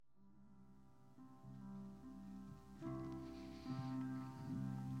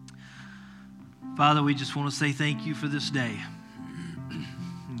Father, we just want to say thank you for this day.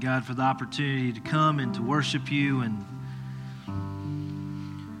 And God, for the opportunity to come and to worship you and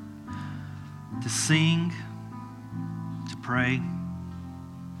to sing, to pray.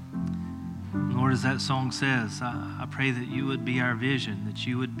 Lord, as that song says, I pray that you would be our vision, that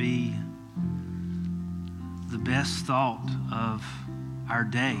you would be the best thought of our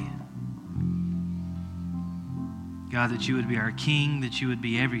day. God, that you would be our King, that you would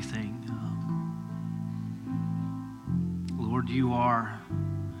be everything. Lord, you are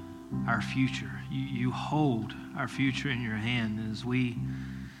our future. You hold our future in your hand. As we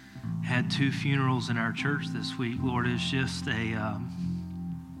had 2 funerals in our church this week, Lord, it's just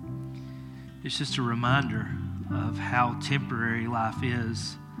a reminder of how temporary life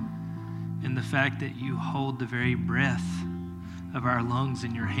is, and the fact that you hold the very breath of our lungs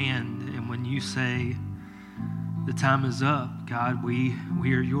in your hand. And when you say the time is up, God, we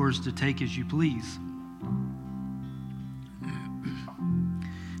are yours to take as you please.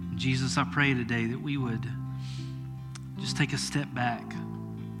 Jesus, I pray today that we would just take a step back,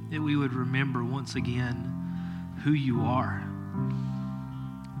 that we would remember once again who you are,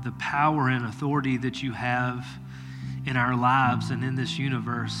 the power and authority that you have in our lives and in this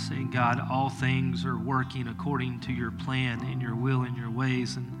universe. And God, all things are working according to your plan and your will and your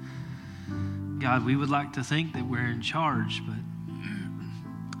ways. And God, we would like to think that we're in charge, but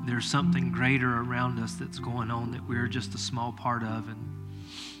there's something greater around us that's going on that we're just a small part of. And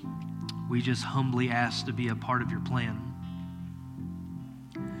we just humbly ask to be a part of your plan.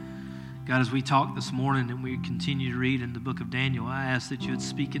 God, as we talk this morning and we continue to read in the book of Daniel, I ask that you would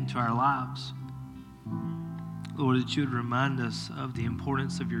speak into our lives. Lord, that you would remind us of the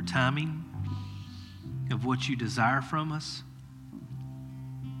importance of your timing, of what you desire from us.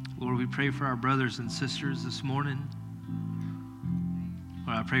 Lord, we pray for our brothers and sisters this morning.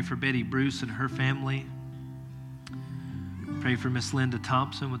 Lord, I pray for Betty Bruce and her family. Pray for Miss Linda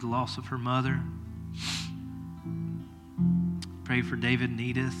Thompson with the loss of her mother. Pray for David and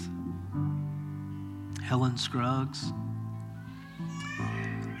Edith, Helen Scruggs.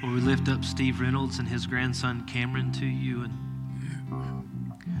 Lord, we lift up Steve Reynolds and his grandson Cameron to you. And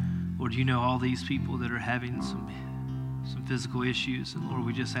Lord, you know all these people that are having some physical issues. And Lord,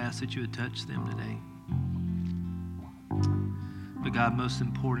 we just ask that you would touch them today. But God, most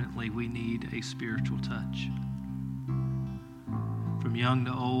importantly, we need a spiritual touch. From young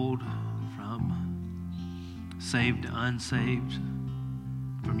to old, from saved to unsaved,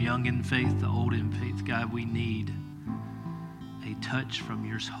 from young in faith to old in faith, God, we need a touch from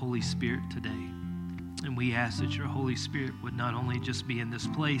your Holy Spirit today. And we ask that your Holy Spirit would not only just be in this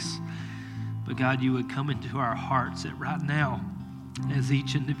place, but God, you would come into our hearts that right now, as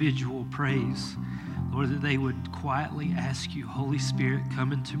each individual prays, Lord, that they would quietly ask you, Holy Spirit,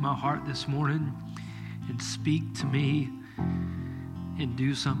 come into my heart this morning and speak to me and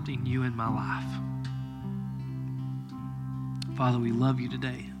do something new in my life. Father, we love you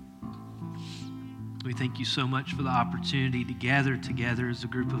today. We thank you so much for the opportunity to gather together as a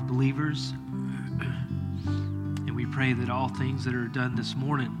group of believers. And we pray that all things that are done this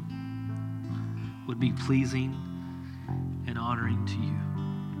morning would be pleasing and honoring to you.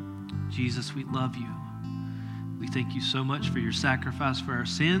 Jesus, we love you. We thank you so much for your sacrifice for our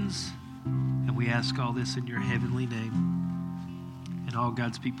sins. And we ask all this in your heavenly name. And all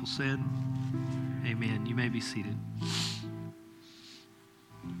God's people said, amen. You may be seated.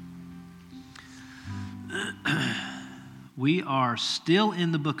 We are still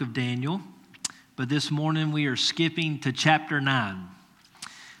in the book of Daniel, but this morning we are skipping to chapter 9.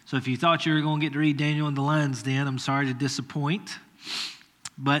 So if you thought you were going to get to read Daniel in the lion's den, I'm sorry to disappoint.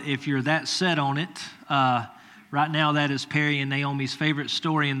 But if you're that set on it, right now that is Perry and Naomi's favorite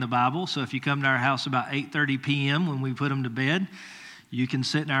story in the Bible. So if you come to our house about 8:30 p.m. when we put them to bed, you can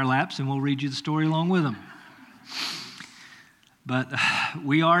sit in our laps and we'll read you the story along with them. But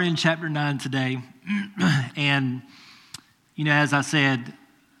we are in chapter 9 today. And, you know, as I said,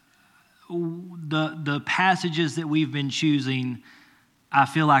 the passages that we've been choosing, I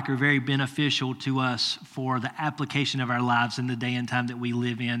feel like are very beneficial to us for the application of our lives in the day and time that we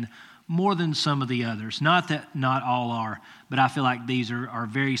live in, more than some of the others. Not that not all are, but I feel like these are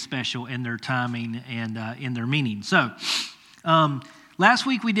very special in their timing and in their meaning. So, last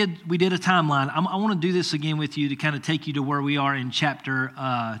week we did a timeline. I want to do this again with you to kind of take you to where we are in chapter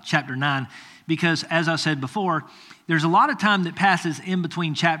 9, because as I said before, there's a lot of time that passes in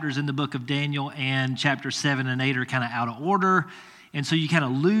between chapters in the book of Daniel, and chapters 7 and 8 are kind of out of order, and so you kind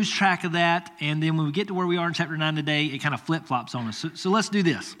of lose track of that. And then when we get to where we are in chapter 9 today, it kind of flip-flops on us. So let's do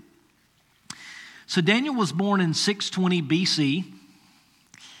this. So Daniel was born in 620 BC.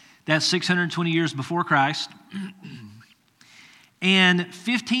 That's 620 years before Christ. And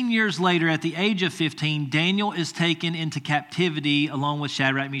 15 years later, at the age of 15, Daniel is taken into captivity along with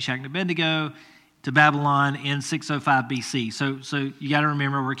Shadrach, Meshach, and Abednego to Babylon in 605 BC. So you got to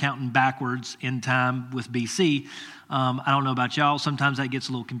remember we're counting backwards in time with BC. I don't know about y'all. Sometimes that gets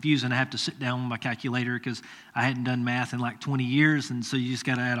a little confusing. I have to sit down with my calculator because I hadn't done math in like 20 years, and so you just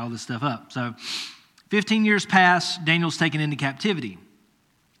got to add all this stuff up. So 15 years pass, Daniel's taken into captivity.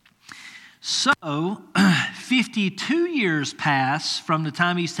 So 52 years pass from the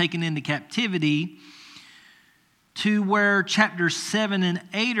time he's taken into captivity to where chapters 7 and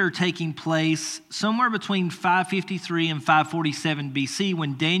 8 are taking place somewhere between 553 and 547 BC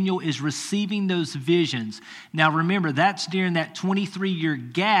when Daniel is receiving those visions. Now remember, that's during that 23-year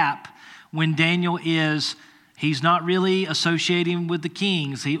gap when Daniel he's not really associating with the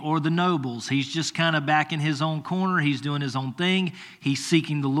kings or the nobles. He's just kind of back in his own corner. He's doing his own thing. He's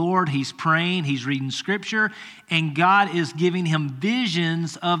seeking the Lord. He's praying. He's reading scripture. And God is giving him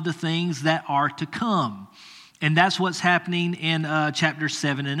visions of the things that are to come. And that's what's happening in chapters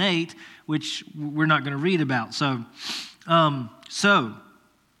 7 and 8, which we're not going to read about. So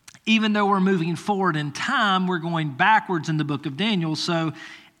even though we're moving forward in time, we're going backwards in the book of Daniel. So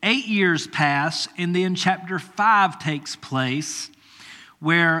 8 years pass, and then chapter 5 takes place,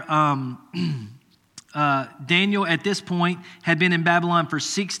 where Daniel at this point had been in Babylon for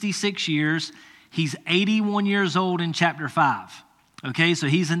 66 years. He's 81 years old in chapter 5. Okay, so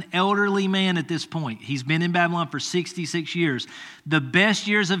he's an elderly man at this point. He's been in Babylon for 66 years. The best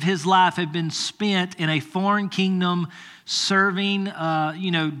years of his life have been spent in a foreign kingdom, serving,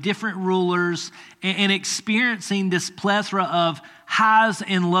 different rulers and experiencing this plethora of highs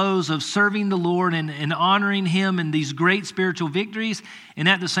and lows of serving the Lord and honoring Him and these great spiritual victories. And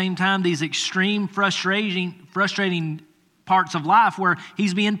at the same time, these extreme frustrating parts of life where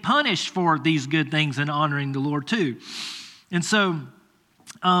he's being punished for these good things and honoring the Lord too. And so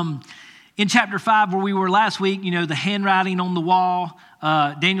in chapter 5, where we were last week, the handwriting on the wall,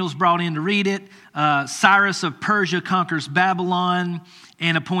 Daniel's brought in to read it. Cyrus of Persia conquers Babylon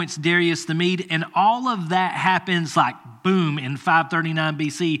and appoints Darius the Mede. And all of that happens like boom in 539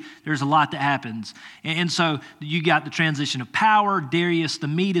 BC. There's a lot that happens. And so you got the transition of power. Darius the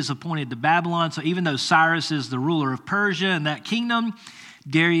Mede is appointed to Babylon. So even though Cyrus is the ruler of Persia and that kingdom,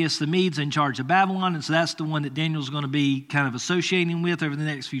 Darius the Mede's in charge of Babylon, and so that's the one that Daniel's going to be kind of associating with over the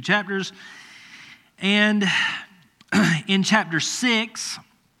next few chapters. And in chapter 6,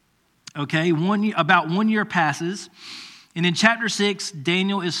 about 1 year passes, and in chapter 6,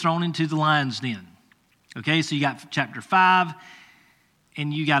 Daniel is thrown into the lion's den. Okay, so you got chapter 5,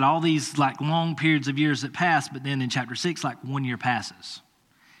 and you got all these like long periods of years that pass, but then in chapter 6, like 1 year passes.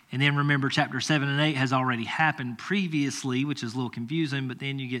 And then remember, chapter 7 and 8 has already happened previously, which is a little confusing, but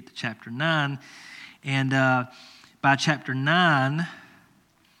then you get to chapter 9. And by chapter 9,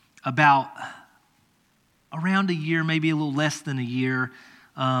 about around a year, maybe a little less than a year,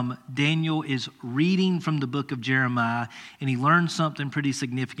 Daniel is reading from the book of Jeremiah, and he learns something pretty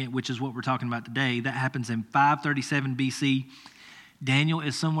significant, which is what we're talking about today. That happens in 537 BC. Daniel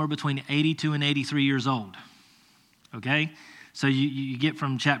is somewhere between 82 and 83 years old, okay? So you get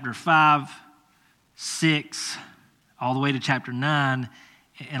from chapter 5, 6, all the way to chapter 9,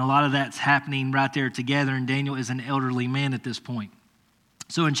 and a lot of that's happening right there together, and Daniel is an elderly man at this point.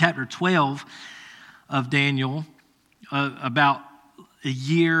 So in chapter 12 of Daniel, about a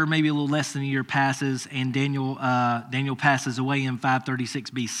year, maybe a little less than a year passes, and Daniel passes away in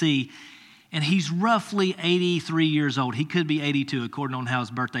 536 BC, and he's roughly 83 years old. He could be 82 according on how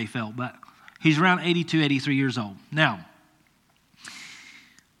his birthday fell, but he's around 82, 83 years old. Now,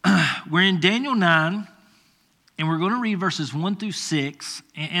 we're in Daniel 9, and we're going to read verses 1 through 6,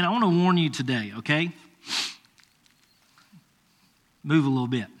 and I want to warn you today, okay? Move a little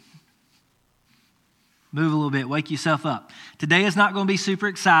bit. Move a little bit. Wake yourself up. Today is not going to be super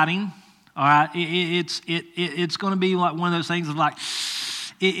exciting, all right? It's going to be like one of those things of like,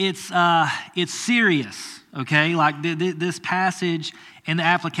 it's serious, okay? Like this passage and the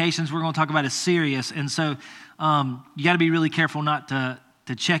applications we're going to talk about is serious, and so you got to be really careful not to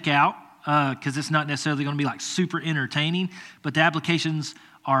check out because it's not necessarily going to be like super entertaining, but the applications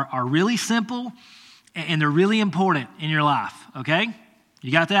are really simple and they're really important in your life, okay?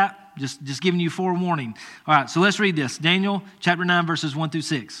 You got that? Just giving you forewarning. All right, so let's read this. Daniel chapter 9, verses 1 through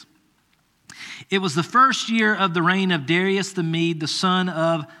 6. It was the first year of the reign of Darius the Mede, the son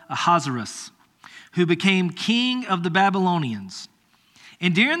of Ahasuerus, who became king of the Babylonians.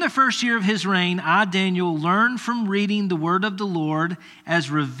 And during the first year of his reign, I, Daniel, learned from reading the word of the Lord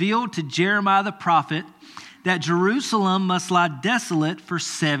as revealed to Jeremiah the prophet that Jerusalem must lie desolate for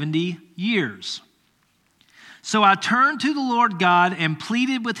 70 years. So I turned to the Lord God and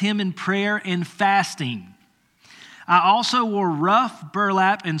pleaded with him in prayer and fasting. I also wore rough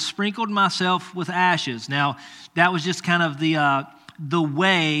burlap and sprinkled myself with ashes. Now, that was just kind of the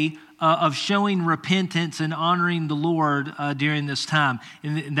way of showing repentance and honoring the Lord during this time.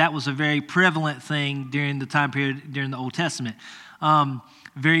 And that was a very prevalent thing during the time period during the Old Testament.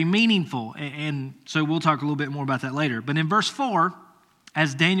 Very meaningful. And so we'll talk a little bit more about that later. But in verse 4,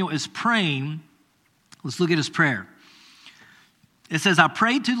 as Daniel is praying, let's look at his prayer. It says, I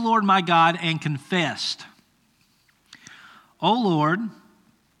prayed to the Lord my God and confessed, O Lord,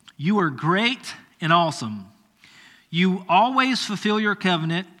 you are great and awesome. You always fulfill your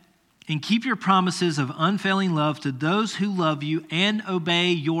covenant and keep your promises of unfailing love to those who love you and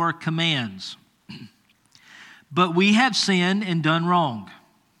obey your commands. But we have sinned and done wrong.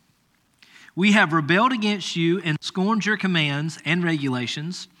 We have rebelled against you and scorned your commands and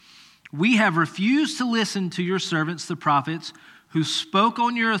regulations. We have refused to listen to your servants, the prophets, who spoke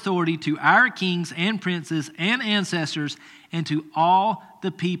on your authority to our kings and princes and ancestors and to all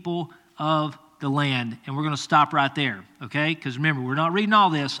the people of the land. And we're going to stop right there, okay? Because remember, we're not reading all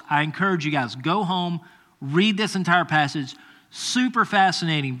this. I encourage you guys, go home, read this entire passage. Super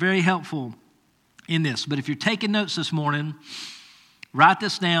fascinating, very helpful in this. But if you're taking notes this morning, write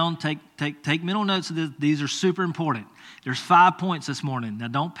this down. Take mental notes of this. These are super important. There's 5 points this morning. Now,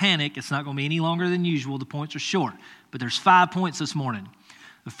 don't panic. It's not going to be any longer than usual. The points are short. But there's 5 points this morning.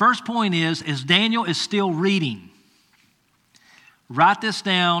 The first point is Daniel is still reading. Write this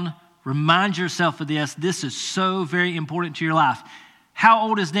down. Remind yourself of this. This is so very important to your life. How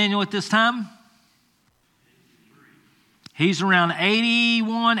old is Daniel at this time? He's around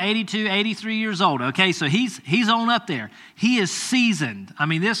 81, 82, 83 years old. Okay, so he's on up there. He is seasoned. I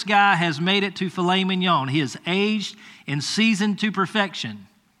mean, this guy has made it to filet mignon. He is aged and seasoned to perfection.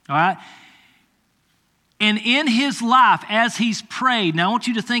 All right? And in his life, as he's prayed, now I want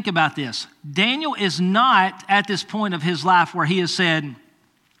you to think about this. Daniel is not at this point of his life where he has said,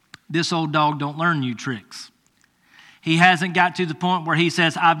 this old dog don't learn new tricks. He hasn't got to the point where he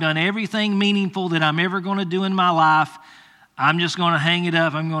says, I've done everything meaningful that I'm ever going to do in my life. I'm just going to hang it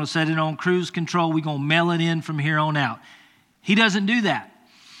up. I'm going to set it on cruise control. We're going to mail it in from here on out. He doesn't do that.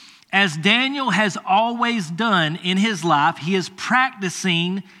 As Daniel has always done in his life, he is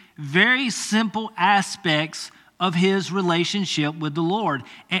practicing very simple aspects of his relationship with the Lord.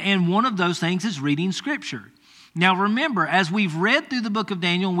 And one of those things is reading Scripture. Now remember, as we've read through the book of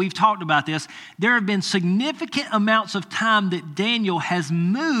Daniel, and we've talked about this, there have been significant amounts of time that Daniel has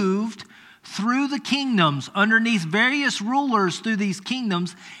moved through the kingdoms, underneath various rulers through these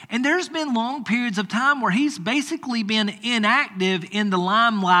kingdoms. And there's been long periods of time where he's basically been inactive in the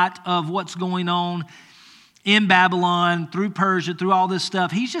limelight of what's going on in Babylon, through Persia, through all this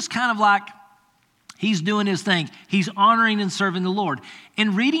stuff. He's just kind of like, he's doing his thing. He's honoring and serving the Lord.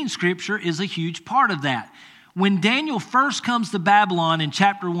 And reading Scripture is a huge part of that. When Daniel first comes to Babylon in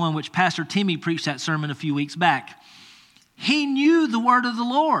chapter 1, which Pastor Timmy preached that sermon a few weeks back, he knew the word of the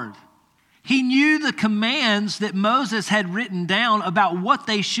Lord. He knew the commands that Moses had written down about what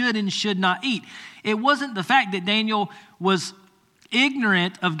they should and should not eat. It wasn't the fact that Daniel was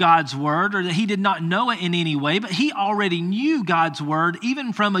ignorant of God's word or that he did not know it in any way, but he already knew God's word.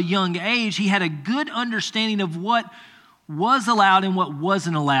 Even from a young age, he had a good understanding of what was allowed and what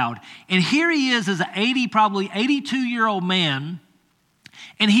wasn't allowed. And here he is as an probably 82-year-old man,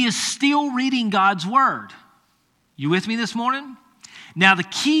 and he is still reading God's word. You with me this morning? Now, the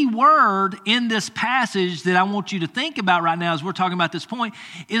key word in this passage that I want you to think about right now as we're talking about this point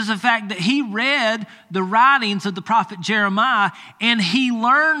is the fact that he read the writings of the prophet Jeremiah and he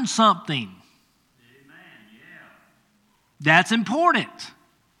learned something. Amen. Yeah. That's important.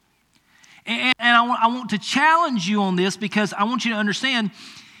 And I want to challenge you on this because I want you to understand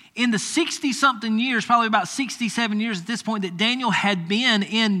in the 60-something years, probably about 67 years at this point that Daniel had been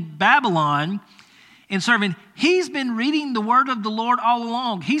in Babylon and serving, he's been reading the word of the Lord all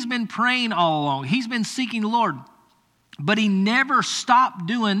along. He's been praying all along. He's been seeking the Lord. But he never stopped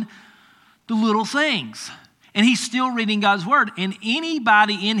doing the little things. And he's still reading God's word. And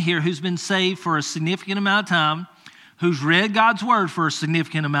anybody in here who's been saved for a significant amount of time, who's read God's word for a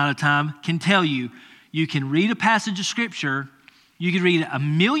significant amount of time, can tell you, you can read a passage of Scripture, you can read it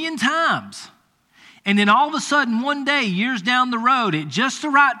 1,000,000 times, and then all of a sudden, one day, years down the road, at just the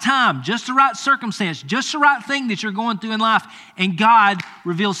right time, just the right circumstance, just the right thing that you're going through in life, and God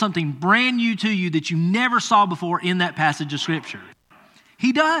reveals something brand new to you that you never saw before in that passage of Scripture.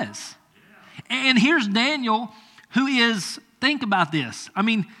 He does. And here's Daniel, who is, think about this. I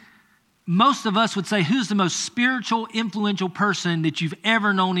mean, most of us would say, who's the most spiritual, influential person that you've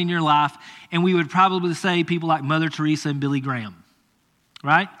ever known in your life? And we would probably say people like Mother Teresa and Billy Graham,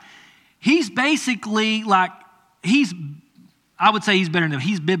 right? He's basically like, I would say he's better than them.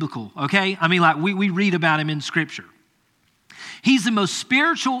 He's biblical, okay? I mean, like we read about him in Scripture. He's the most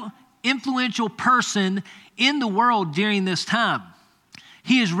spiritual, influential person in the world during this time.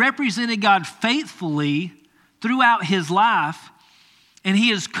 He has represented God faithfully throughout his life, and he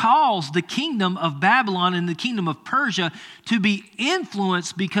has caused the kingdom of Babylon and the kingdom of Persia to be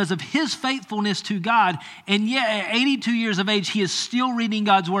influenced because of his faithfulness to God. And yet at 82 years of age, he is still reading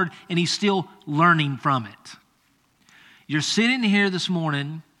God's word and he's still learning from it. You're sitting here this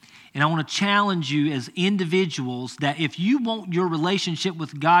morning, and I want to challenge you as individuals that if you want your relationship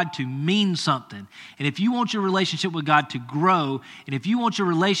with God to mean something, and if you want your relationship with God to grow, and if you want your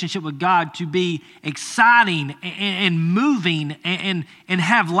relationship with God to be exciting and moving and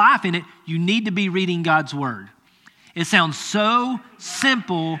have life in it, you need to be reading God's word. It sounds so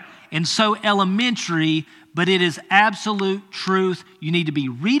simple and so elementary, but it is absolute truth. You need to be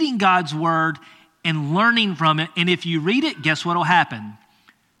reading God's word and learning from it. And if you read it, guess what will happen?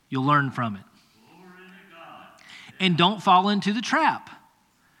 You'll learn from it. And don't fall into the trap,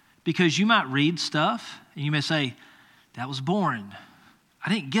 because you might read stuff and you may say, that was boring.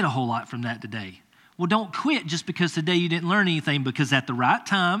 I didn't get a whole lot from that today. Well, don't quit just because today you didn't learn anything, because at the right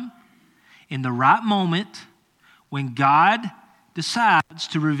time, in the right moment, when God decides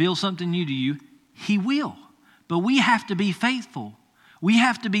to reveal something new to you, he will. But we have to be faithful. We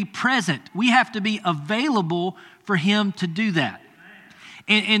have to be present. We have to be available for him to do that.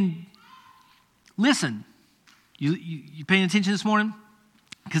 And listen, you paying attention this morning?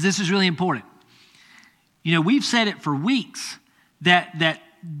 Because this is really important. You know, we've said it for weeks that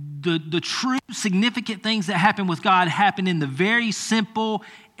the true significant things that happen with God happen in the very simple,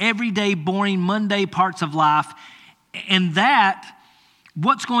 everyday, boring, Monday parts of life. And that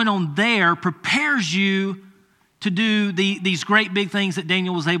what's going on there prepares you to do these great big things that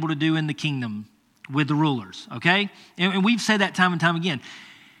Daniel was able to do in the kingdom with the rulers, okay? And we've said that time and time again.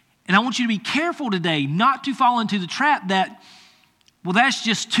 And I want you to be careful today not to fall into the trap that, well, that's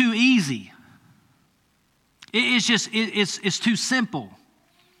just too easy. It's too simple,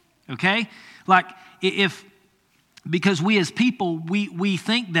 okay? Like because we as people, we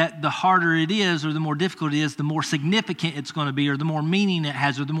think that the harder it is or the more difficult it is, the more significant it's going to be or the more meaning it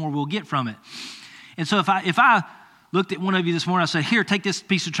has or the more we'll get from it. And so if I looked at one of you this morning, I said, here, take this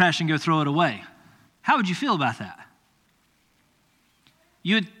piece of trash and go throw it away. How would you feel about that?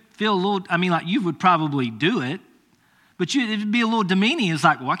 You would feel a little, like you would probably do it, but it would be a little demeaning. It's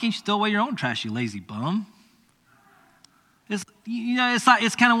like, why can't you throw away your own trash, you lazy bum? It's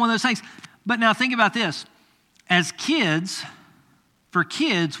kind of one of those things. But now think about this. As kids, for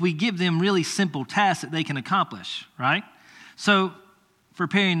kids, we give them really simple tasks that they can accomplish, right? So for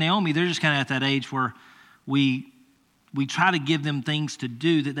Perry and Naomi, they're just kind of at that age where we try to give them things to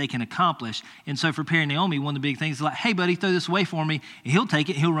do that they can accomplish. And so for Perry and Naomi, one of the big things is like, hey, buddy, throw this away for me. And he'll take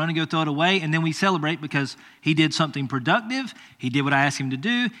it. He'll run and go throw it away. And then we celebrate because he did something productive. He did what I asked him to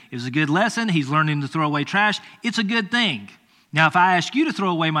do. It was a good lesson. He's learning to throw away trash. It's a good thing. Now, if I ask you to throw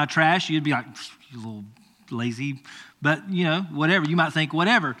away my trash, you'd be like, you little lazy. But, whatever. You might think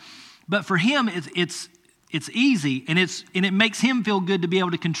whatever. But for him, it's easy. And it makes him feel good to be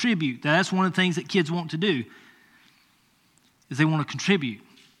able to contribute. That's one of the things that kids want to do. Is they want to contribute.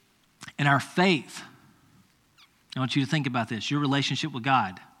 And our faith, I want you to think about this, your relationship with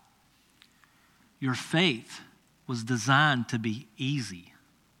God. Your faith was designed to be easy.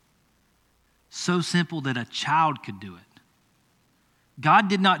 So simple that a child could do it. God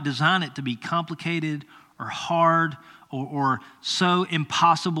did not design it to be complicated or hard or so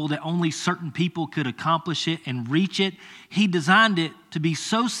impossible that only certain people could accomplish it and reach it. He designed it to be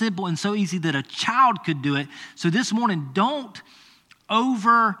so simple and so easy that a child could do it. So this morning, don't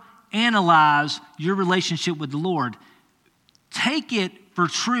overanalyze your relationship with the Lord. Take it for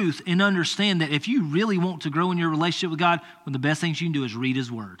truth and understand that if you really want to grow in your relationship with God, one of the best things you can do is read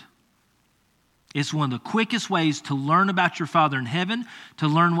his word. It's one of the quickest ways to learn about your Father in heaven, to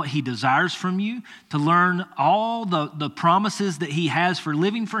learn what he desires from you, to learn all the promises that he has for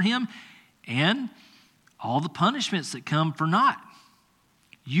living for him, and all the punishments that come for not.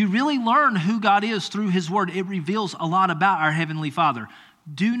 You really learn who God is through his word. It reveals a lot about our Heavenly Father.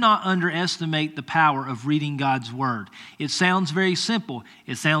 Do not underestimate the power of reading God's word. It sounds very simple.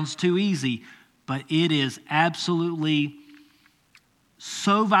 It sounds too easy, but it is absolutely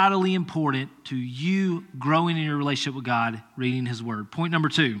so vitally important to you growing in your relationship with God, reading his word. Point number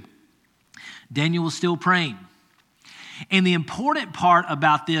 2, Daniel was still praying. And the important part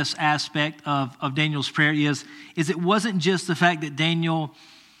about this aspect of Daniel's prayer is it wasn't just the fact that Daniel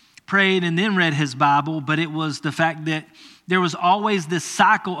prayed and then read his Bible, but it was the fact that there was always this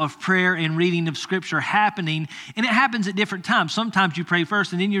cycle of prayer and reading of Scripture happening, and it happens at different times. Sometimes you pray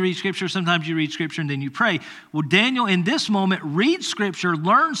first and then you read Scripture. Sometimes you read Scripture and then you pray. Well, Daniel in this moment reads Scripture,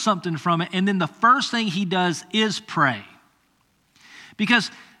 learns something from it, and then the first thing he does is pray. Because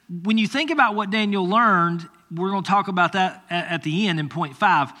when you think about what Daniel learned, we're going to talk about that at the end in point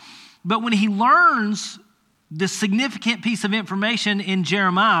 5, but when he learns this significant piece of information in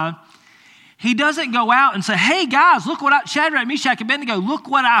Jeremiah, he doesn't go out and say, hey guys, look what Shadrach, Meshach, and Abednego, look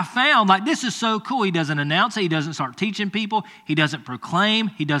what I found. Like, this is so cool. He doesn't announce it. He doesn't start teaching people. He doesn't proclaim.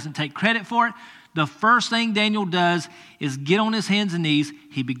 He doesn't take credit for it. The first thing Daniel does is get on his hands and knees.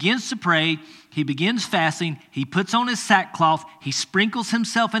 He begins to pray. He begins fasting. He puts on his sackcloth. He sprinkles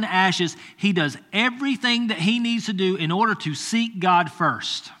himself in ashes. He does everything that he needs to do in order to seek God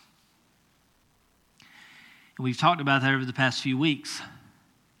first. And we've talked about that over the past few weeks,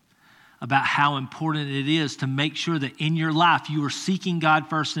 about how important it is to make sure that in your life you are seeking God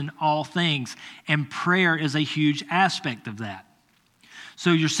first in all things. And prayer is a huge aspect of that.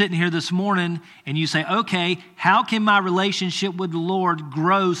 So you're sitting here this morning and you say, okay, how can my relationship with the Lord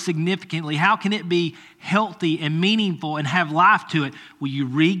grow significantly? How can it be healthy and meaningful and have life to it? Well, you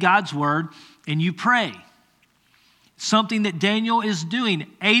read God's word and you pray. Something that Daniel is doing,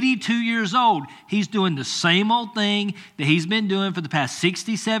 82 years old. He's doing the same old thing that he's been doing for the past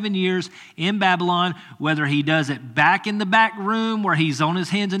 67 years in Babylon, whether he does it back in the back room where he's on his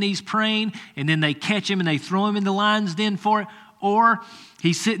hands and knees praying, and then they catch him and they throw him in the lion's den for it, or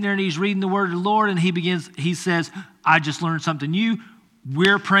he's sitting there and he's reading the word of the Lord and he says, I just learned something new.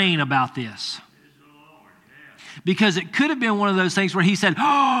 We're praying about this. Because it could have been one of those things where he said,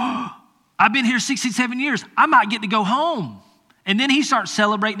 oh, I've been here 67 years. I might get to go home. And then he starts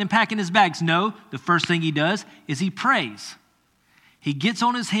celebrating and packing his bags. No, the first thing he does is he prays. He gets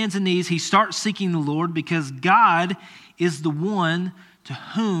on his hands and knees. He starts seeking the Lord because God is the one to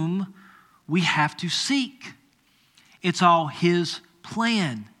whom we have to seek. It's all his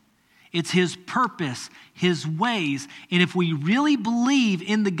plan. It's his purpose, his ways. And if we really believe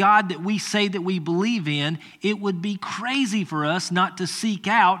in the God that we say that we believe in, it would be crazy for us not to seek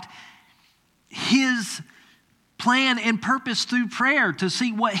out his plan and purpose through prayer, to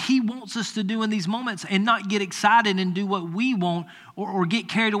see what he wants us to do in these moments and not get excited and do what we want or get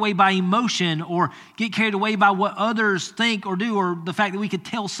carried away by emotion or get carried away by what others think or do or the fact that we could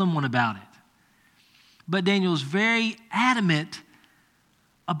tell someone about it. But Daniel's very adamant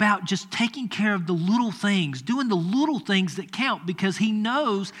about just taking care of the little things, doing the little things that count, because he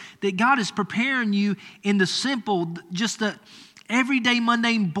knows that God is preparing you in the simple, just the everyday,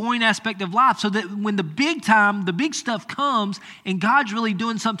 mundane, boring aspect of life, so that when the big time, the big stuff comes and God's really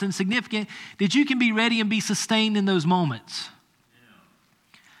doing something significant, that you can be ready and be sustained in those moments.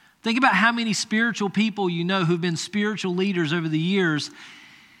 Yeah. Think about how many spiritual people you know who've been spiritual leaders over the years,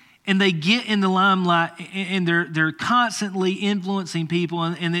 and they get in the limelight and they're constantly influencing people,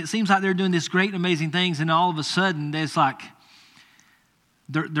 and it seems like they're doing this great, amazing things, and all of a sudden it's like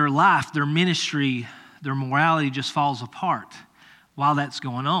their life, their ministry, their morality just falls apart while that's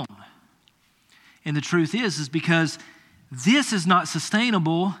going on. And the truth is because this is not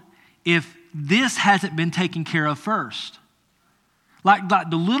sustainable if this hasn't been taken care of first. Like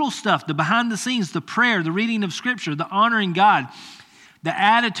the little stuff, the behind the scenes, the prayer, the reading of Scripture, the honoring God, the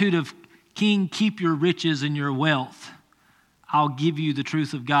attitude of, King, keep your riches and your wealth. I'll give you the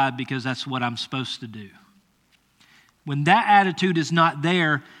truth of God because that's what I'm supposed to do. When that attitude is not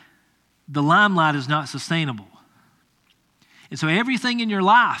there, the limelight is not sustainable. And so everything in your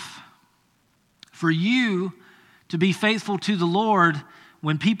life, for you to be faithful to the Lord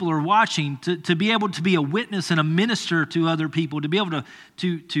when people are watching, to be able to be a witness and a minister to other people, to be able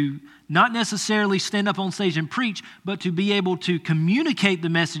to not necessarily stand up on stage and preach, but to be able to communicate the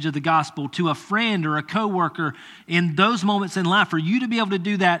message of the gospel to a friend or a coworker in those moments in life, for you to be able to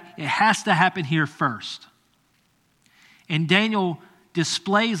do that, it has to happen here first. And Daniel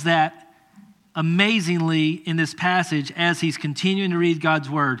displays that amazingly in this passage as he's continuing to read God's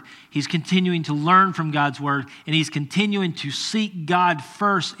word. He's continuing to learn from God's word, and he's continuing to seek God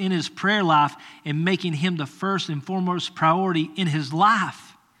first in his prayer life and making him the first and foremost priority in his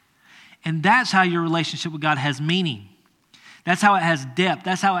life. And that's how your relationship with God has meaning. That's how it has depth.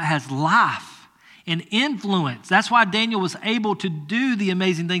 That's how it has life and influence. That's why Daniel was able to do the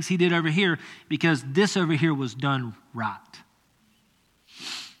amazing things he did over here, because this over here was done right.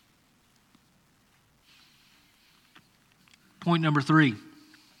 Point number 3.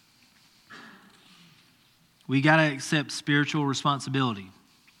 We got to accept spiritual responsibility.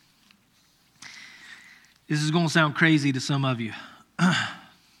 This is going to sound crazy to some of you, and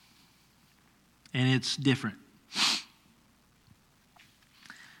it's different.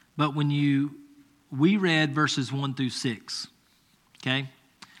 But we read verses 1 through 6, okay?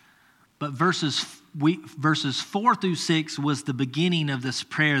 But verses 4 through 6 was the beginning of this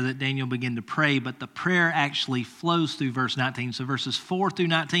prayer that Daniel began to pray, but the prayer actually flows through verse 19. So verses 4 through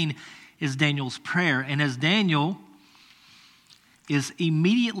 19 is Daniel's prayer. And as Daniel is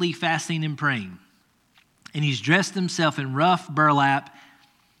immediately fasting and praying, and he's dressed himself in rough burlap,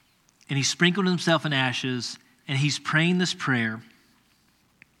 and he's sprinkled himself in ashes, and he's praying this prayer,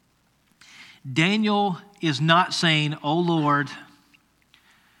 Daniel is not saying, "Oh Lord,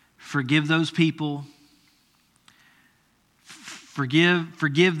 forgive those people.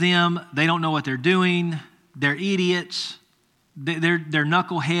 Forgive them. They don't know what they're doing. They're idiots. They're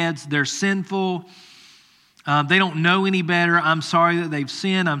knuckleheads. They're sinful. They don't know any better. I'm sorry that they've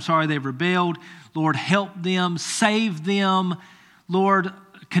sinned. I'm sorry they've rebelled. Lord, help them. Save them. Lord,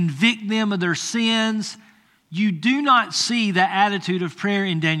 convict them of their sins." You do not see the attitude of prayer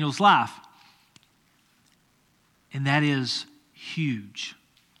in Daniel's life. And that is huge.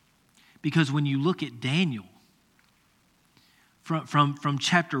 Because when you look at Daniel, from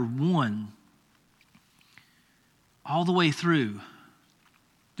chapter 1 all the way through,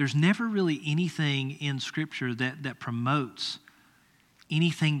 there's never really anything in Scripture that promotes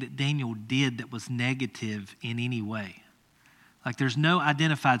anything that Daniel did that was negative in any way. Like there's no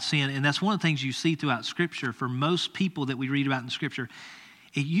identified sin. And that's one of the things you see throughout Scripture. For most people that we read about in Scripture,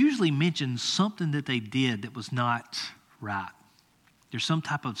 it usually mentions something that they did that was not right. There's some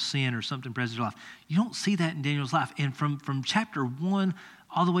type of sin or something present in their life. You don't see that in Daniel's life. And from chapter 1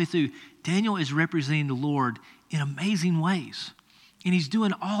 all the way through, Daniel is representing the Lord in amazing ways. And he's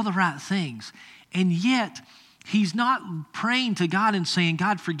doing all the right things. And yet, he's not praying to God and saying,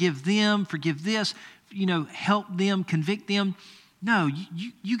 "God, forgive them, forgive this, help them, convict them." No,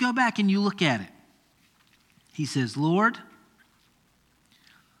 you go back and you look at it. He says, "Lord,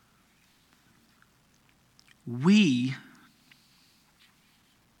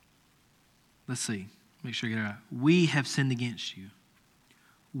 make sure I get it right. We have sinned against you.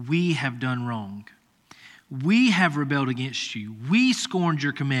 We have done wrong. We have rebelled against you. We scorned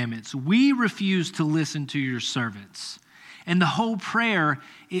your commandments. We refused to listen to your servants." And the whole prayer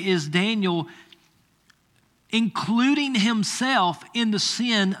is Daniel including himself in the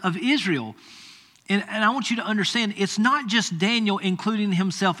sin of Israel. And I want you to understand, it's not just Daniel including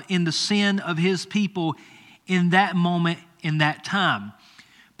himself in the sin of his people in that moment, in that time.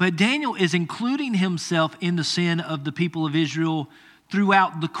 But Daniel is including himself in the sin of the people of Israel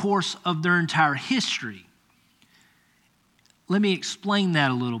throughout the course of their entire history. Let me explain that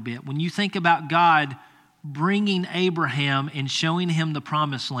a little bit. When you think about God bringing Abraham and showing him the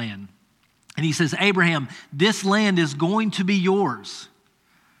promised land, and he says, "Abraham, this land is going to be yours."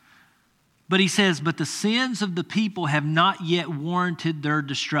 But he says, "But the sins of the people have not yet warranted their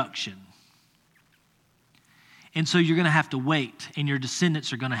destruction. And so you're going to have to wait, and your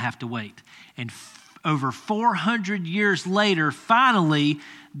descendants are going to have to wait." And over 400 years later, finally,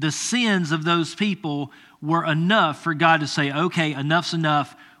 the sins of those people were enough for God to say, "Okay, enough's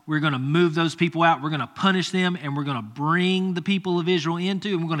enough. We're going to move those people out. We're going to punish them, and we're going to bring the people of Israel into,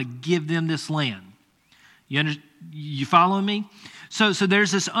 and we're going to give them this land." You following me? So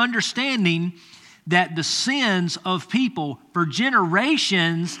there's this understanding that the sins of people for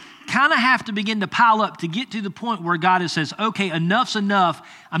generations kind of have to begin to pile up to get to the point where God says, "Okay, enough's enough.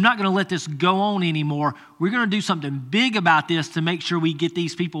 I'm not going to let this go on anymore. We're going to do something big about this to make sure we get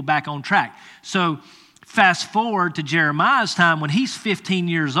these people back on track." So fast forward to Jeremiah's time when he's 15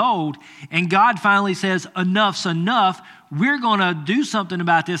 years old, and God finally says, "Enough's enough. We're going to do something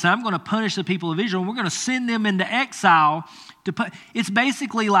about this. I'm going to punish the people of Israel. We're going to send them into exile." It's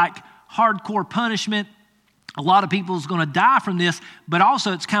basically like hardcore punishment. A lot of people is going to die from this, but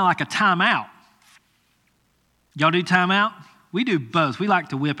also it's kind of like a timeout. Y'all do timeout? We do both. We like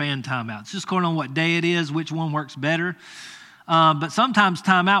to whip and timeout. It's just according on what day it is, which one works better. But sometimes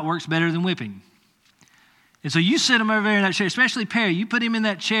timeout works better than whipping. And so you sit him over there in that chair, especially Perry. You put him in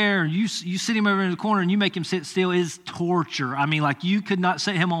that chair, and you sit him over in the corner, and you make him sit still. It's torture. I mean, like you could not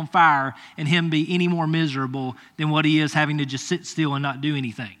set him on fire and him be any more miserable than what he is having to just sit still and not do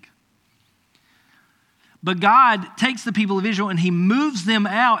anything. But God takes the people of Israel and he moves them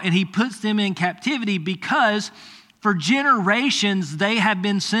out and he puts them in captivity because for generations they have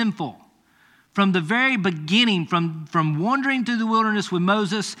been sinful. From the very beginning, from wandering through the wilderness with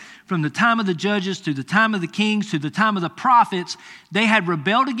Moses, from the time of the judges to the time of the kings to the time of the prophets, they had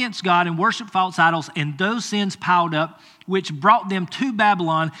rebelled against God and worshiped false idols, and those sins piled up, which brought them to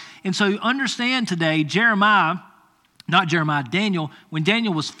Babylon. And so you understand today, Daniel, when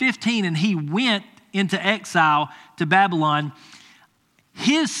Daniel was 15 and he went into exile to Babylon,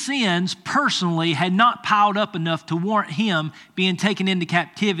 his sins personally had not piled up enough to warrant him being taken into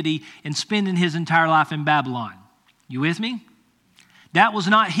captivity and spending his entire life in Babylon. You with me? That was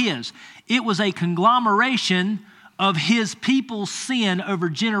not his. It was a conglomeration of his people's sin over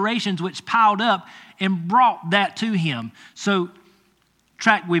generations which piled up and brought that to him. So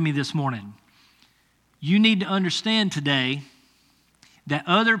track with me this morning. You need to understand today that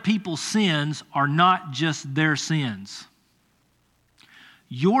other people's sins are not just their sins.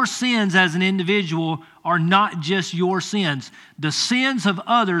 Your sins as an individual are not just your sins. The sins of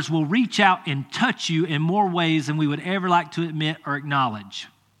others will reach out and touch you in more ways than we would ever like to admit or acknowledge.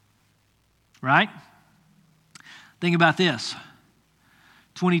 Right? Think about this.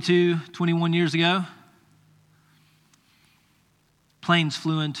 22, 21 years ago, planes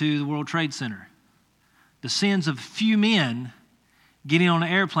flew into the World Trade Center. The sins of a few men getting on an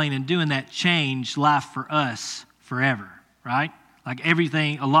airplane and doing that changed life for us forever, right? Like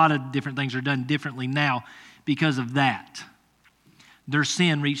everything, a lot of different things are done differently now because of that. Their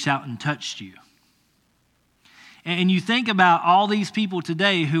sin reached out and touched you. And you think about all these people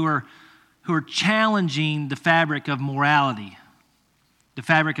today who are challenging the fabric of morality, the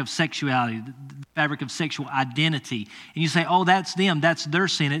fabric of sexuality, the fabric of sexual identity. And you say, oh, that's them, that's their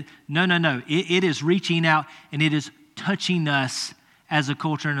sin. No. It is reaching out and it is touching us as a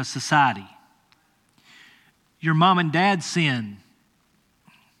culture and a society. Your mom and dad's sin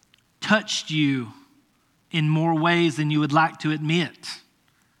touched you in more ways than you would like to admit.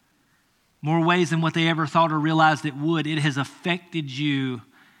 More ways than what they ever thought or realized it would. It has affected you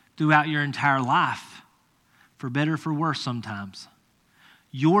throughout your entire life, for better or for worse sometimes.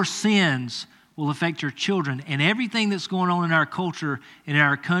 Your sins will affect your children, and everything that's going on in our culture, in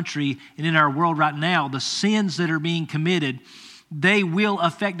our country, and in our world right now, the sins that are being committed, they will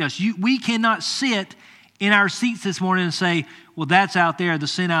affect us. We cannot sit in our seats this morning and say, well, that's out there, the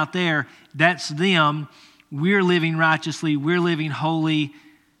sin out there, that's them. We're living righteously, we're living holy.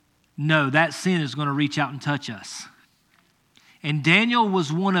 No, that sin is going to reach out and touch us. And Daniel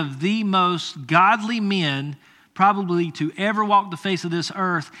was one of the most godly men probably to ever walk the face of this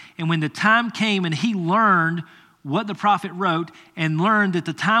earth. And when the time came and he learned what the prophet wrote and learned that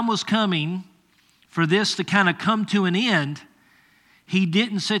the time was coming for this to kind of come to an end, he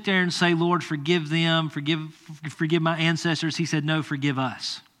didn't sit there and say, Lord, forgive them, forgive my ancestors. He said, no, forgive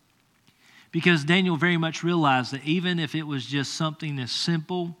us. Because Daniel very much realized that even if it was just something as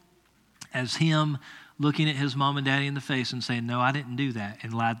simple as him looking at his mom and daddy in the face and saying, no, I didn't do that,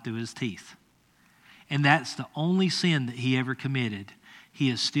 and lied through his teeth. And that's the only sin that he ever committed. He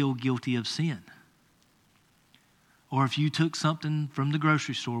is still guilty of sin. Or if you took something from the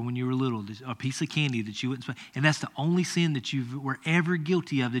grocery store when you were little, a piece of candy that you wouldn't spend, and that's the only sin that you were ever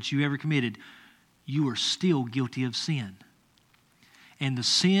guilty of, that you ever committed, you are still guilty of sin. And the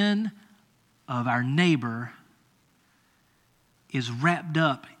sin of our neighbor is wrapped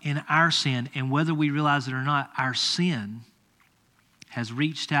up in our sin, and whether we realize it or not, our sin has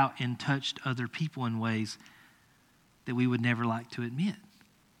reached out and touched other people in ways that we would never like to admit.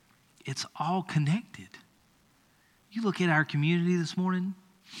 It's all connected. You look at our community this morning,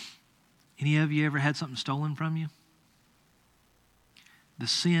 any of you ever had something stolen from you? The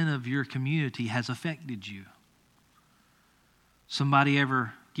sin of your community has affected you. Somebody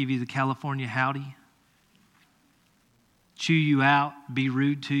ever give you the California howdy? Chew you out, be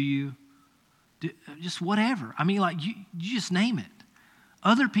rude to you, just whatever. I mean, like you just name it.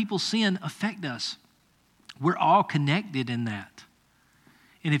 Other people's sin affect us. We're all connected in that.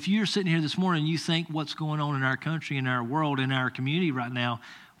 And if you're sitting here this morning and you think what's going on in our country, in our world, in our community right now,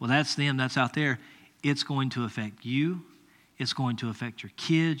 well, that's them, that's out there, it's going to affect you. It's going to affect your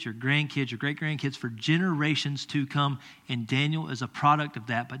kids, your grandkids, your great-grandkids for generations to come. And Daniel is a product of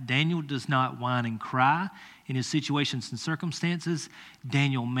that. But Daniel does not whine and cry in his situations and circumstances.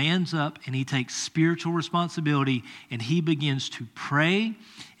 Daniel mans up and he takes spiritual responsibility and he begins to pray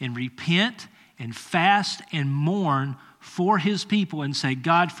and repent and fast and mourn for his people and say,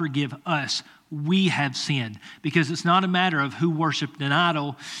 God, forgive us. We have sinned. Because it's not a matter of who worshiped an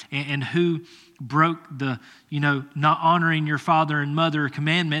idol and who broke the, not honoring your father and mother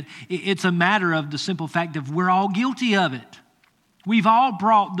commandment. It's a matter of the simple fact of we're all guilty of it. We've all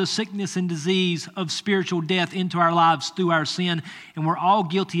brought the sickness and disease of spiritual death into our lives through our sin, and we're all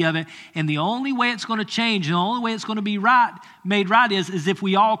guilty of it. And the only way it's going to change, and the only way it's going to be made right is if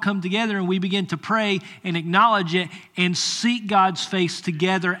we all come together and we begin to pray and acknowledge it and seek God's face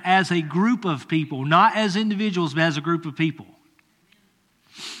together as a group of people, not as individuals, but as a group of people.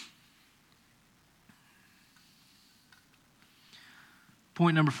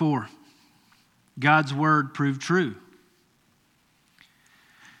 Point number 4, God's word proved true.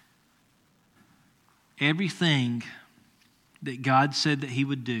 Everything that God said that he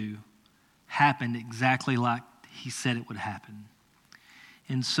would do happened exactly like he said it would happen.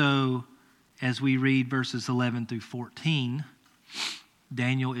 And so, as we read verses 11 through 14,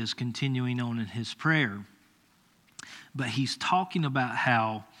 Daniel is continuing on in his prayer. But he's talking about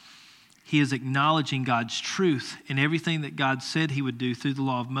how he is acknowledging God's truth in everything that God said he would do through the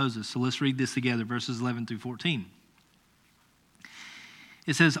law of Moses. So let's read this together, verses 11 through 14.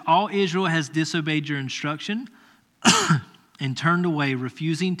 It says, all Israel has disobeyed your instruction and turned away,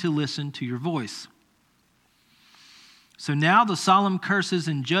 refusing to listen to your voice. So now the solemn curses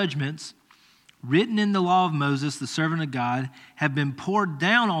and judgments written in the law of Moses, the servant of God, have been poured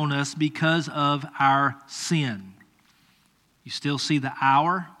down on us because of our sin. You still see the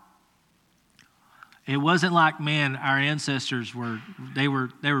hour? It wasn't like, man, our ancestors were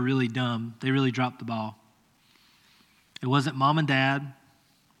really dumb. They really dropped the ball. It wasn't mom and dad.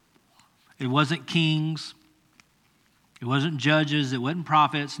 It wasn't kings. It wasn't judges. It wasn't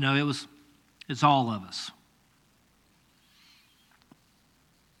prophets. No, it's all of us.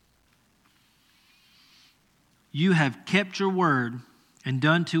 You have kept your word and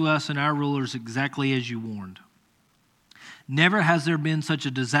done to us and our rulers exactly as you warned. Never has there been such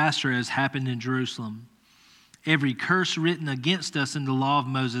a disaster as happened in Jerusalem. Every curse written against us in the law of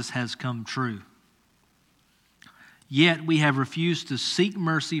Moses has come true. Yet we have refused to seek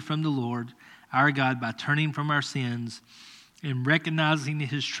mercy from the Lord our God by turning from our sins and recognizing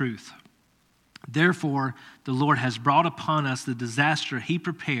his truth. Therefore, the Lord has brought upon us the disaster he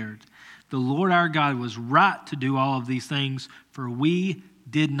prepared. The Lord our God was right to do all of these things, for we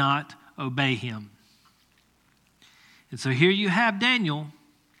did not obey him. And so here you have Daniel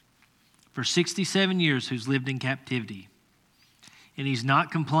for 67 years who's lived in captivity. And he's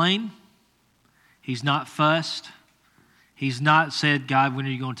not complained. He's not fussed. He's not said, God, when are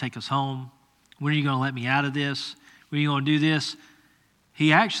you going to take us home? When are you going to let me out of this? When are you going to do this?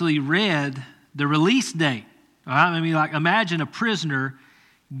 He actually read the release date. All right? I mean, like, imagine a prisoner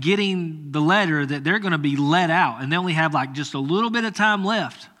getting the letter that they're going to be let out, and they only have like just a little bit of time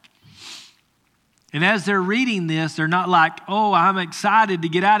left. And as they're reading this, they're not like, oh, I'm excited to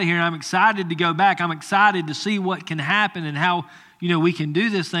get out of here, and I'm excited to go back. I'm excited to see what can happen and how, we can do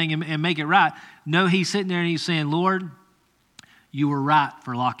this thing and make it right. No, he's sitting there and he's saying, Lord, you were right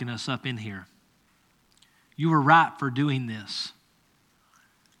for locking us up in here. You were right for doing this.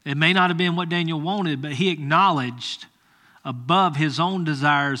 It may not have been what Daniel wanted, but he acknowledged above his own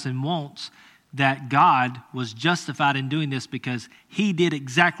desires and wants that God was justified in doing this because he did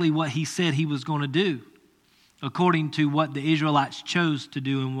exactly what he said he was going to do, according to what the Israelites chose to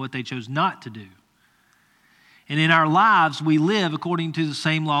do and what they chose not to do. And in our lives, we live according to the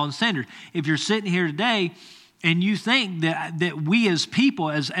same law and standard. If you're sitting here today and you think that we as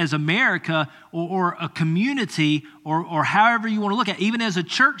people, as America or a community or however you want to look at it, even as a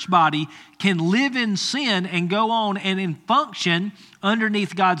church body, can live in sin and go on and function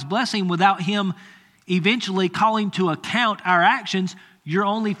underneath God's blessing without him eventually calling to account our actions, you're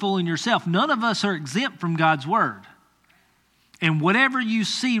only fooling yourself. None of us are exempt from God's word. And whatever you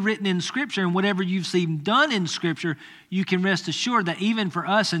see written in Scripture and whatever you've seen done in Scripture, you can rest assured that even for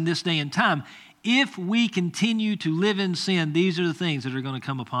us in this day and time, if we continue to live in sin, these are the things that are going to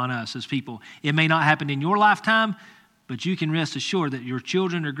come upon us as people. It may not happen in your lifetime, but you can rest assured that your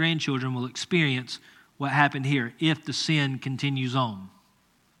children or grandchildren will experience what happened here if the sin continues on.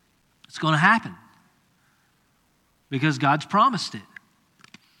 It's going to happen because God's promised it.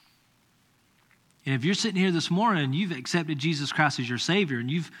 And if you're sitting here this morning and you've accepted Jesus Christ as your Savior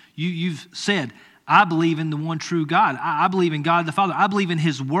and you've said, I believe in the one true God. I believe in God the Father. I believe in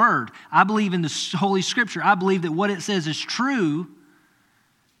his word. I believe in the Holy Scripture. I believe that what it says is true.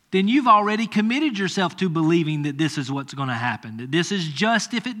 Then you've already committed yourself to believing that this is what's going to happen, that this is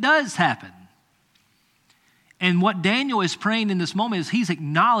just if it does happen. And what Daniel is praying in this moment is he's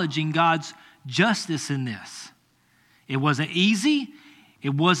acknowledging God's justice in this. It wasn't easy.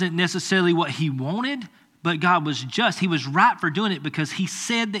 It wasn't necessarily what he wanted. But God was just. He was right for doing it because he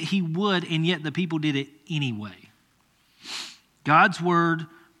said that he would, and yet the people did it anyway. God's word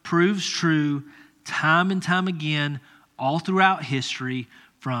proves true time and time again all throughout history,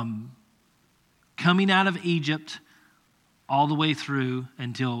 from coming out of Egypt all the way through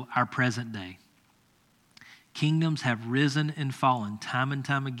until our present day. Kingdoms have risen and fallen time and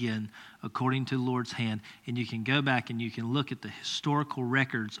time again according to the Lord's hand. And you can go back and you can look at the historical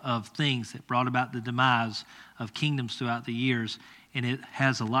records of things that brought about the demise of kingdoms throughout the years. And it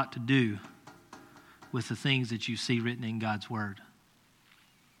has a lot to do with the things that you see written in God's Word.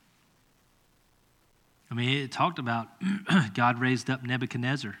 I mean, it talked about God raised up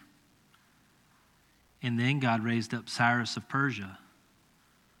Nebuchadnezzar. And then God raised up Cyrus of Persia.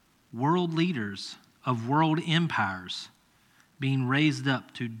 World leaders of world empires being raised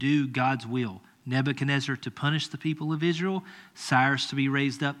up to do God's will. Nebuchadnezzar to punish the people of Israel. Cyrus to be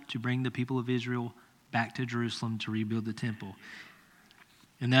raised up to bring the people of Israel back to Jerusalem to rebuild the temple.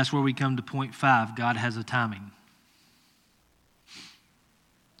 And that's where we come to point 5. God has a timing.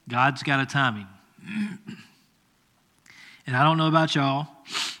 God's got a timing. And I don't know about y'all.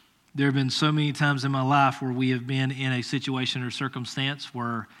 There have been so many times in my life where we have been in a situation or circumstance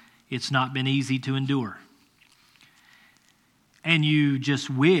where it's not been easy to endure. And you just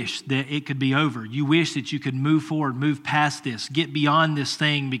wish that it could be over. You wish that you could move forward, move past this, get beyond this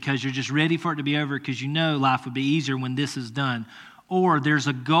thing because you're just ready for it to be over because you know life would be easier when this is done. Or there's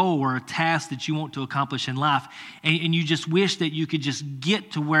a goal or a task that you want to accomplish in life, and you just wish that you could just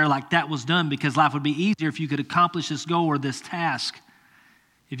get to where like that was done because life would be easier if you could accomplish this goal or this task.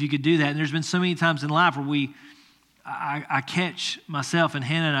 If you could do that. And there's been so many times in life where I catch myself and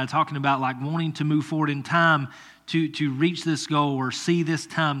Hannah and I talking about like wanting to move forward in time to reach this goal or see this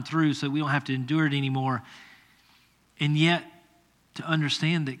time through so we don't have to endure it anymore. And yet to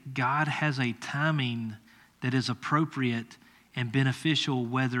understand that God has a timing that is appropriate and beneficial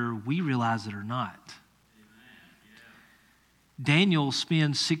whether we realize it or not. Daniel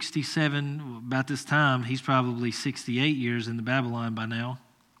spends 67, about this time, he's probably 68 years in the Babylon by now.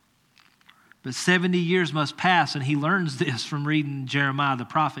 But 70 years must pass, and he learns this from reading Jeremiah the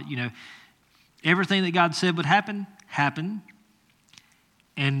prophet. You know, everything that God said would happen, happened.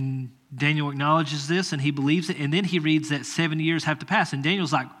 And Daniel acknowledges this, and he believes it. And then he reads that 70 years have to pass. And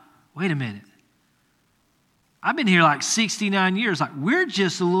Daniel's like, wait a minute. I've been here like 69 years. Like, we're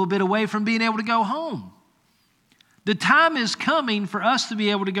just a little bit away from being able to go home. The time is coming for us to be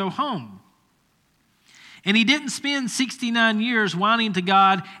able to go home. And he didn't spend 69 years whining to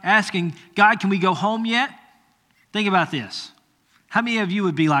God, asking, God, can we go home yet? Think about this. How many of you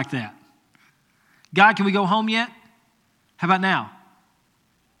would be like that? God, can we go home yet? How about now?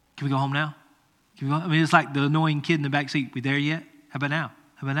 Can we go home now? Can we go? I mean, it's like the annoying kid in the back seat. We there yet? How about now?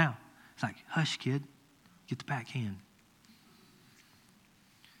 How about now? It's like, hush, kid. Get the backhand.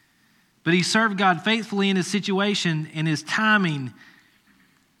 But he served God faithfully in his situation and his timing.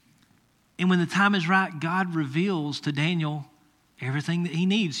 And when the time is right, God reveals to Daniel everything that he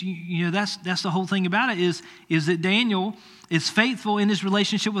needs. You know, that's the whole thing about it is that Daniel is faithful in his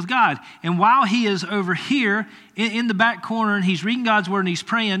relationship with God. And while he is over here in the back corner and he's reading God's word and he's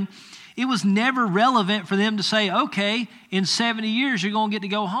praying, it was never relevant for them to say, okay, in 70 years you're going to get to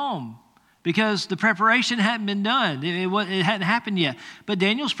go home. Because the preparation hadn't been done. It hadn't happened yet. But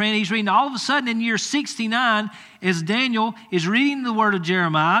Daniel's praying, he's reading. All of a sudden in year 69, as Daniel is reading the word of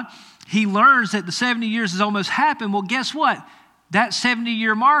Jeremiah, he learns that the 70 years has almost happened. Well, guess what? That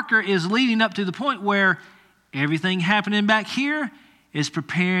 70-year marker is leading up to the point where everything happening back here is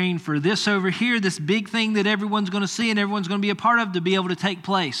preparing for this over here, this big thing that everyone's going to see and everyone's going to be a part of to be able to take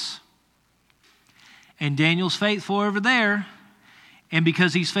place. And Daniel's faithful over there. And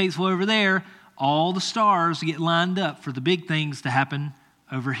because he's faithful over there, all the stars get lined up for the big things to happen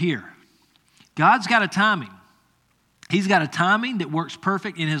over here. God's got a timing. He's got a timing that works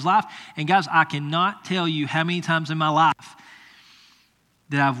perfect in his life. And guys, I cannot tell you how many times in my life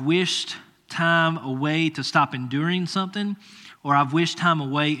that I've wished time away to stop enduring something, or I've wished time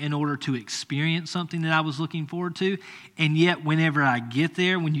away in order to experience something that I was looking forward to. And yet whenever I get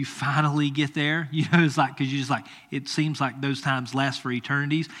there, when you finally get there, you know, it's like, because you just like, it seems like those times last for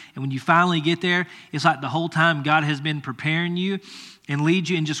eternities. And when you finally get there, it's like the whole time God has been preparing you and leads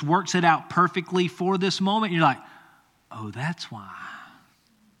you and just works it out perfectly for this moment. You're like, oh, that's why.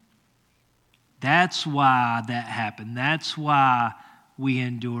 That's why that happened. That's why we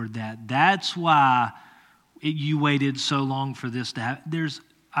endured that. That's why you waited so long for this to happen.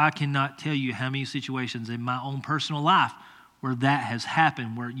 I cannot tell you how many situations in my own personal life where that has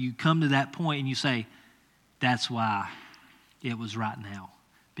happened, where you come to that point and you say, that's why it was right now.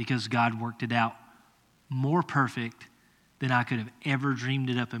 Because God worked it out more perfect than I could have ever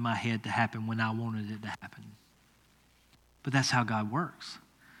dreamed it up in my head to happen when I wanted it to happen. But that's how God works.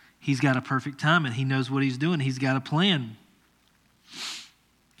 He's got a perfect time and he knows what he's doing. He's got a plan.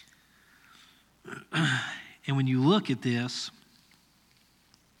 And when you look at this,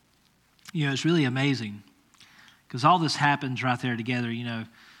 it's really amazing because all this happens right there together.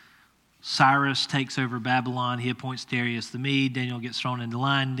 Cyrus takes over Babylon. He appoints Darius the Mede. Daniel gets thrown into the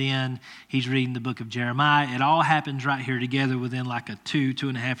lion den. He's reading the book of Jeremiah. It all happens right here together within like a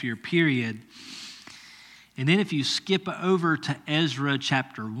 2.5 year period. And then if you skip over to Ezra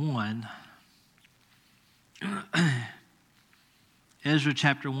chapter 1, Ezra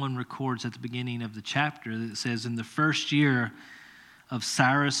chapter 1 records at the beginning of the chapter that it says, in the first year of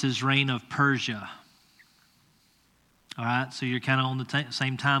Cyrus's reign of Persia. All right, so you're kind of on the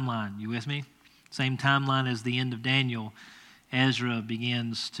same timeline. You with me? Same timeline as the end of Daniel. Ezra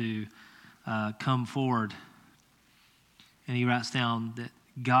begins to come forward. And he writes down that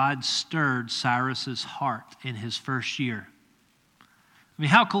God stirred Cyrus's heart in his first year. I mean,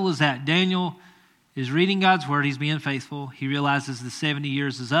 how cool is that? Daniel is reading God's word. He's being faithful. He realizes the 70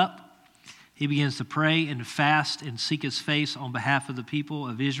 years is up. He begins to pray and fast and seek his face on behalf of the people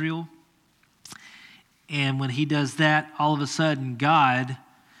of Israel. And when he does that, all of a sudden, God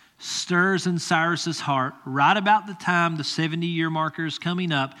stirs in Cyrus's heart right about the time the 70-year marker is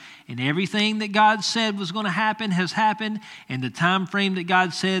coming up, and everything that God said was going to happen has happened, and the time frame that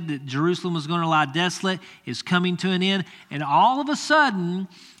God said that Jerusalem was going to lie desolate is coming to an end. And all of a sudden,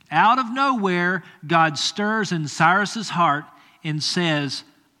 out of nowhere, God stirs in Cyrus's heart and says,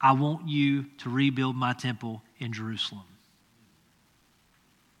 I want you to rebuild my temple in Jerusalem.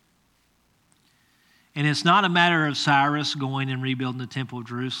 And it's not a matter of Cyrus going and rebuilding the temple of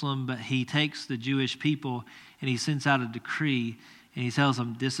Jerusalem, but he takes the Jewish people and he sends out a decree and he tells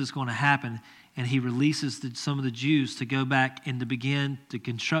them this is going to happen. And he releases some of the Jews to go back and to begin the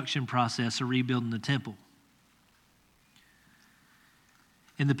construction process of rebuilding the temple.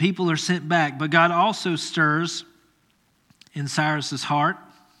 And the people are sent back, but God also stirs in Cyrus's heart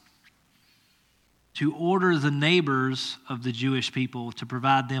to order the neighbors of the Jewish people to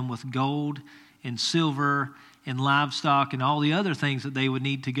provide them with gold and silver and livestock and all the other things that they would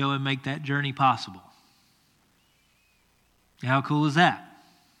need to go and make that journey possible. How cool is that?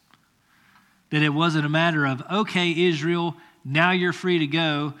 That it wasn't a matter of, okay, Israel, now you're free to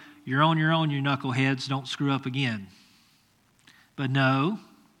go. You're on your own, you knuckleheads. Don't screw up again. But no,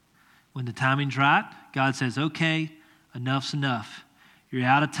 when the timing's right, God says, okay, enough's enough. You're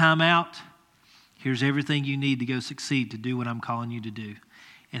out of timeout. Here's everything you need to go succeed to do what I'm calling you to do.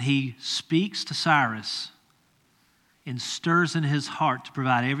 And he speaks to Cyrus and stirs in his heart to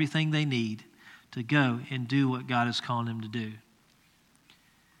provide everything they need to go and do what God is calling him to do.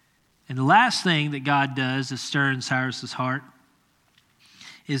 And the last thing that God does to stir in Cyrus's heart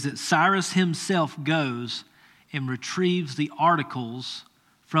is that Cyrus himself goes and retrieves the articles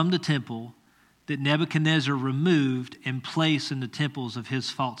from the temple that Nebuchadnezzar removed and placed in the temples of his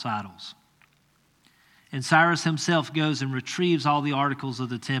false idols. And Cyrus himself goes and retrieves all the articles of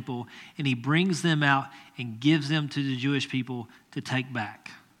the temple, and he brings them out and gives them to the Jewish people to take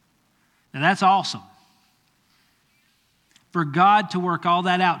back. Now that's awesome. For God to work all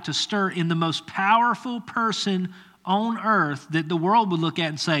that out, to stir in the most powerful person on earth that the world would look at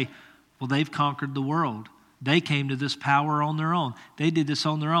and say, well, they've conquered the world. They came to this power on their own. They did this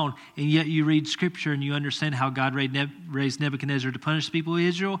on their own. And yet you read Scripture and you understand how God raised Nebuchadnezzar to punish the people of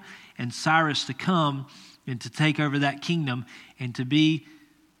Israel and Cyrus to come and to take over that kingdom and to be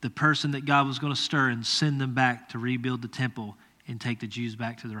the person that God was going to stir and send them back to rebuild the temple and take the Jews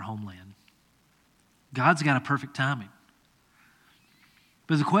back to their homeland. God's got a perfect timing.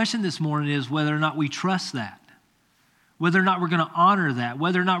 But the question this morning is whether or not we trust that. Whether or not we're going to honor that,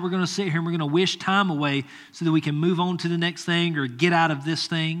 whether or not we're going to sit here and we're going to wish time away so that we can move on to the next thing or get out of this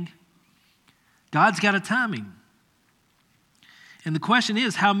thing. God's got a timing. And the question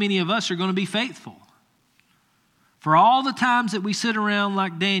is, how many of us are going to be faithful? For all the times that we sit around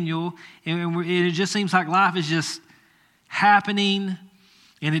like Daniel, and it just seems like life is just happening,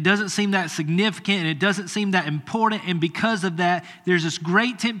 and it doesn't seem that significant, and it doesn't seem that important, and because of that, there's this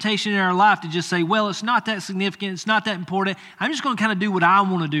great temptation in our life to just say, well, it's not that significant, it's not that important. I'm just going to kind of do what I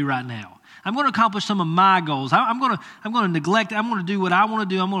want to do right now. I'm going to accomplish some of my goals. I'm going to neglect, I'm going to do what I want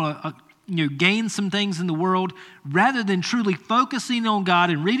to do. I'm going to gain some things in the world rather than truly focusing on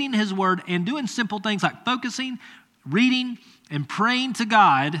God and reading His Word and doing simple things like focusing, reading, and praying to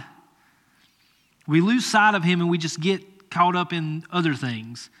God. We lose sight of Him and we just get caught up in other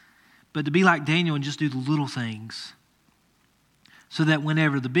things. But to be like Daniel and just do the little things so that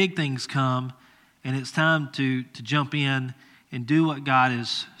whenever the big things come and it's time to jump in and do what God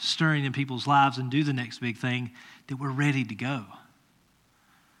is stirring in people's lives and do the next big thing, that we're ready to go.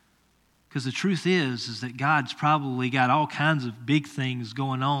 Because the truth is that God's probably got all kinds of big things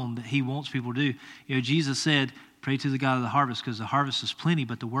going on that he wants people to do. You know, Jesus said, pray to the God of the harvest because the harvest is plenty,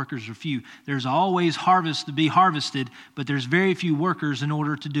 but the workers are few. There's always harvest to be harvested, but there's very few workers in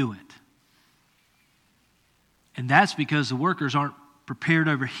order to do it. And that's because the workers aren't prepared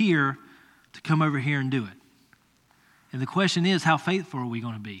over here to come over here and do it. And the question is, how faithful are we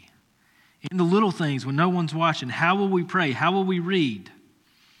going to be? In the little things, when no one's watching, how will we pray? How will we read?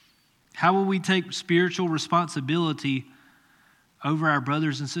 How will we take spiritual responsibility over our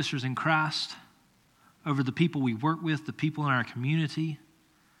brothers and sisters in Christ, over the people we work with, the people in our community?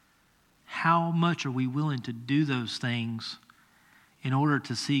 How much are we willing to do those things in order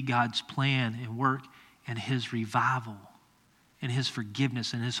to see God's plan and work and his revival and his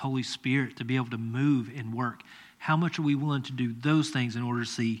forgiveness and his Holy Spirit to be able to move and work? How much are we willing to do those things in order to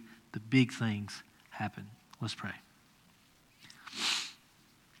see the big things happen? Let's pray.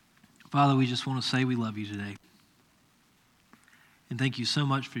 Father, we just want to say we love you today. And thank you so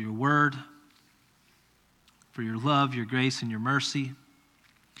much for your word, for your love, your grace, and your mercy.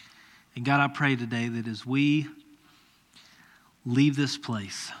 And God, I pray today that as we leave this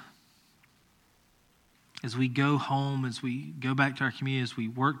place, as we go home, as we go back to our community, as we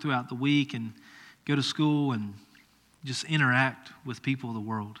work throughout the week and go to school and just interact with people of the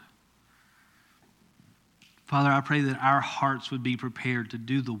world, Father, I pray that our hearts would be prepared to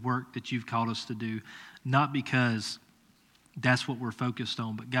do the work that you've called us to do, not because that's what we're focused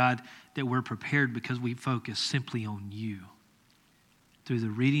on, but God, that we're prepared because we focus simply on you. Through the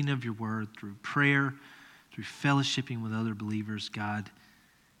reading of your word, through prayer, through fellowshipping with other believers, God,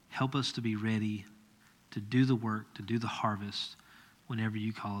 help us to be ready to do the work, to do the harvest whenever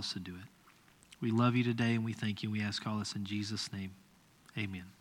you call us to do it. We love you today and we thank you. We ask all this in Jesus' name. Amen.